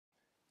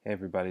Hey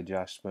everybody,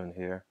 Josh Spoon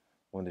here.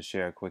 Wanted to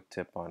share a quick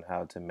tip on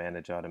how to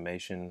manage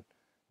automation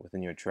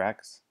within your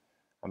tracks.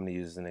 I'm going to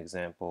use an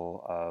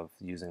example of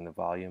using the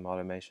volume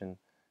automation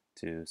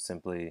to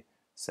simply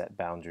set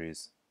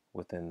boundaries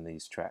within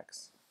these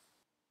tracks.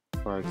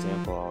 For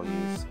example, I'll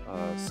use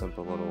a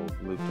simple little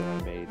loop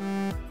that I made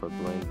for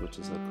Blend, which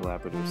is a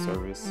collaborative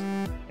service,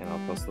 and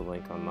I'll post the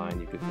link online.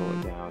 You can pull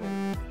it down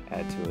and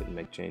add to it and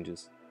make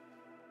changes.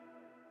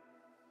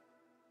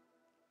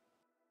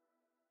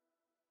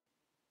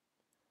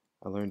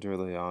 I learned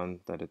early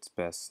on that it's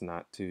best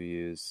not to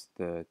use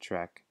the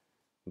track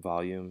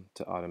volume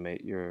to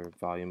automate your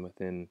volume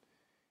within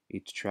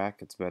each track.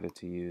 It's better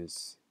to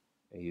use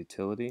a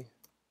utility.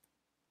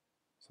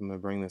 So I'm going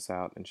to bring this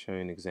out and show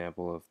you an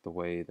example of the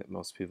way that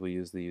most people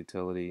use the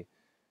utility,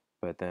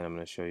 but then I'm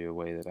going to show you a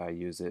way that I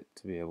use it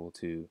to be able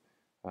to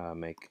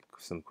make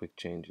some quick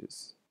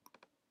changes.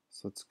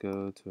 So let's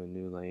go to a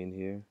new lane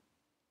here,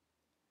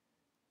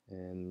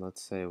 and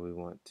let's say we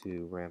want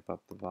to ramp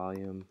up the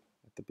volume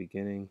at the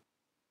beginning.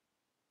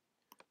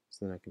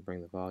 So then I can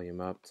bring the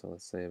volume up, so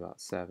let's say about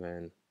 7,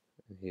 and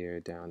here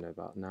down to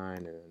about 9,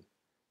 and then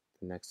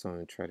the next one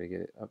and try to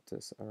get it up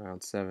to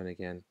around 7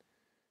 again.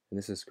 And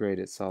this is great,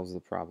 it solves the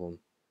problem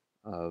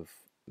of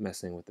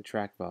messing with the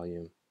track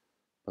volume.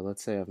 But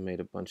let's say I've made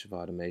a bunch of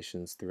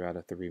automations throughout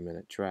a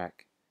 3-minute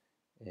track,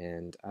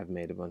 and I've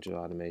made a bunch of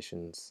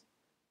automations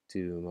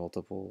to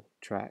multiple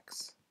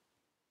tracks.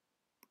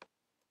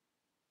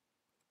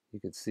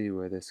 You can see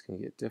where this can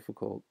get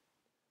difficult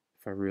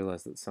if I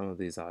realize that some of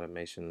these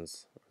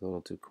automations are a little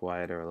too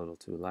quiet or a little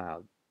too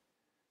loud,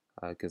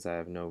 because I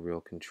have no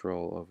real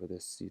control over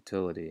this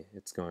utility.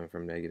 It's going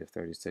from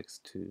 -36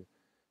 to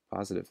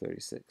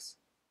 +36.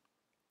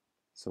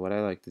 So what I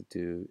like to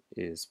do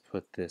is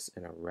put this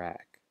in a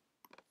rack.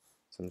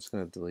 So I'm just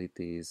going to delete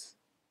these.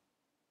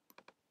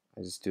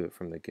 I just do it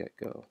from the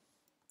get-go.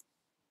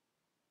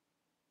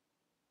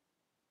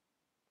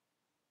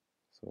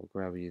 So we'll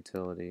grab a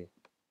utility,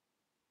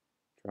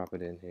 drop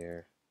it in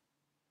here,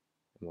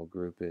 and we'll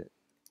group it.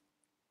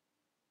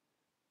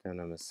 Then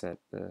I'm going to set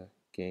the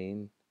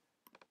gain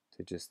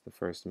to just the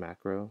first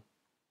macro,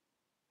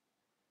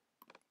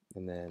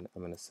 and then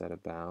I'm going to set a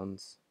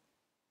bounds.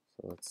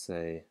 So let's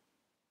say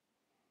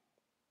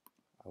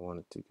I want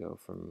it to go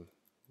from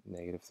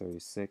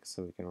 -36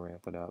 so we can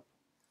ramp it up,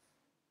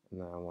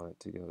 and then I want it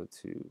to go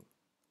to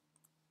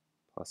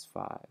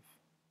 +5.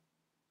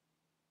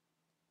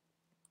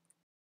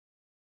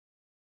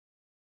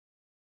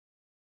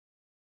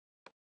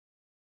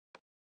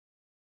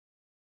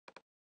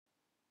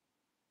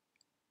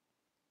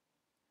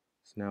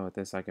 So now with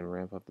this I can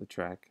ramp up the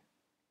track,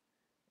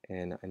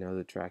 and I know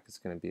the track is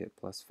going to be at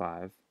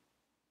 +5.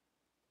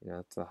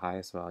 That's the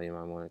highest volume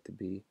I want it to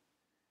be,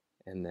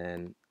 and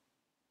then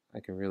I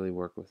can really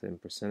work within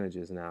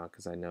percentages now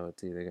because I know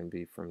it's either going to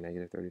be from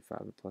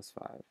 -35 or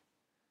 +5.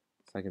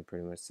 So I can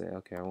pretty much say,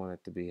 okay, I want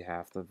it to be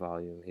half the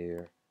volume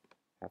here,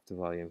 half the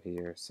volume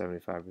here,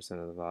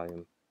 75% of the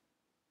volume,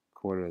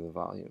 quarter of the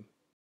volume.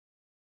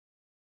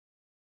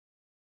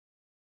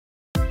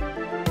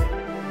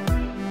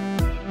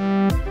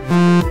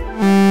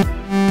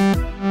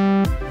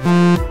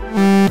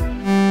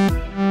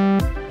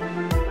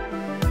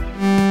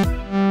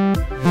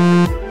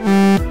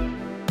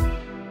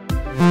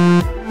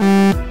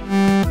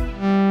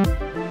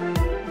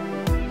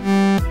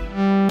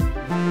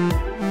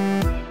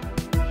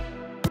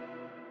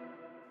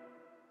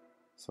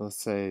 So let's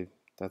say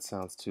that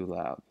sounds too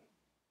loud,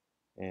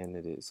 and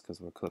it is because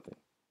we're clipping.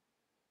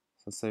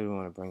 So let's say we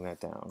want to bring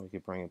that down. We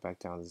could bring it back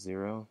down to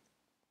 0.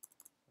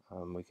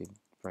 We could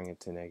bring it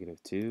to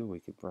 -2. We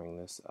could bring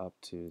this up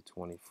to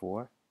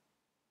 24.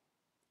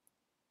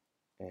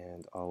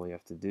 And all we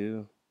have to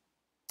do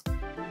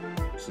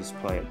is just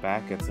play it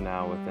back. It's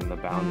now within the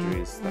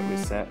boundaries that we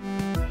set.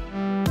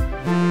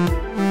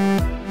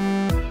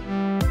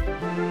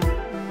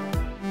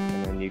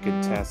 And then you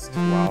could test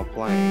while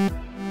playing.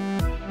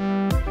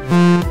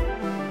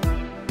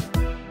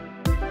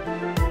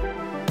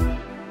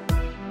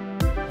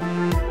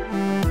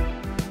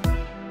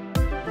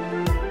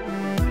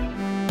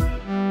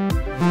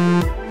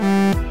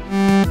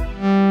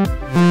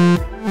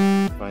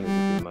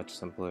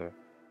 Simpler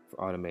for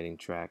automating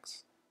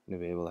tracks and to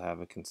be able to have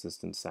a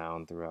consistent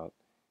sound throughout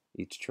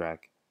each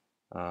track.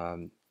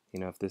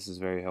 If this is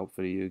very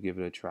helpful to you, give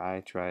it a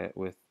try. Try it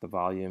with the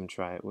volume,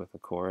 try it with a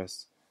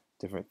chorus,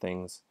 different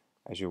things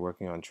as you're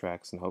working on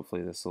tracks, and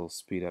hopefully this will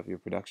speed up your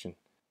production.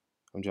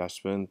 I'm Josh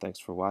Spoon. Thanks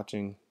for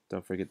watching.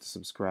 Don't forget to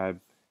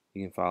subscribe.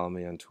 You can follow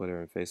me on Twitter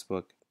and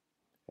Facebook,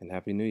 and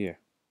Happy New Year.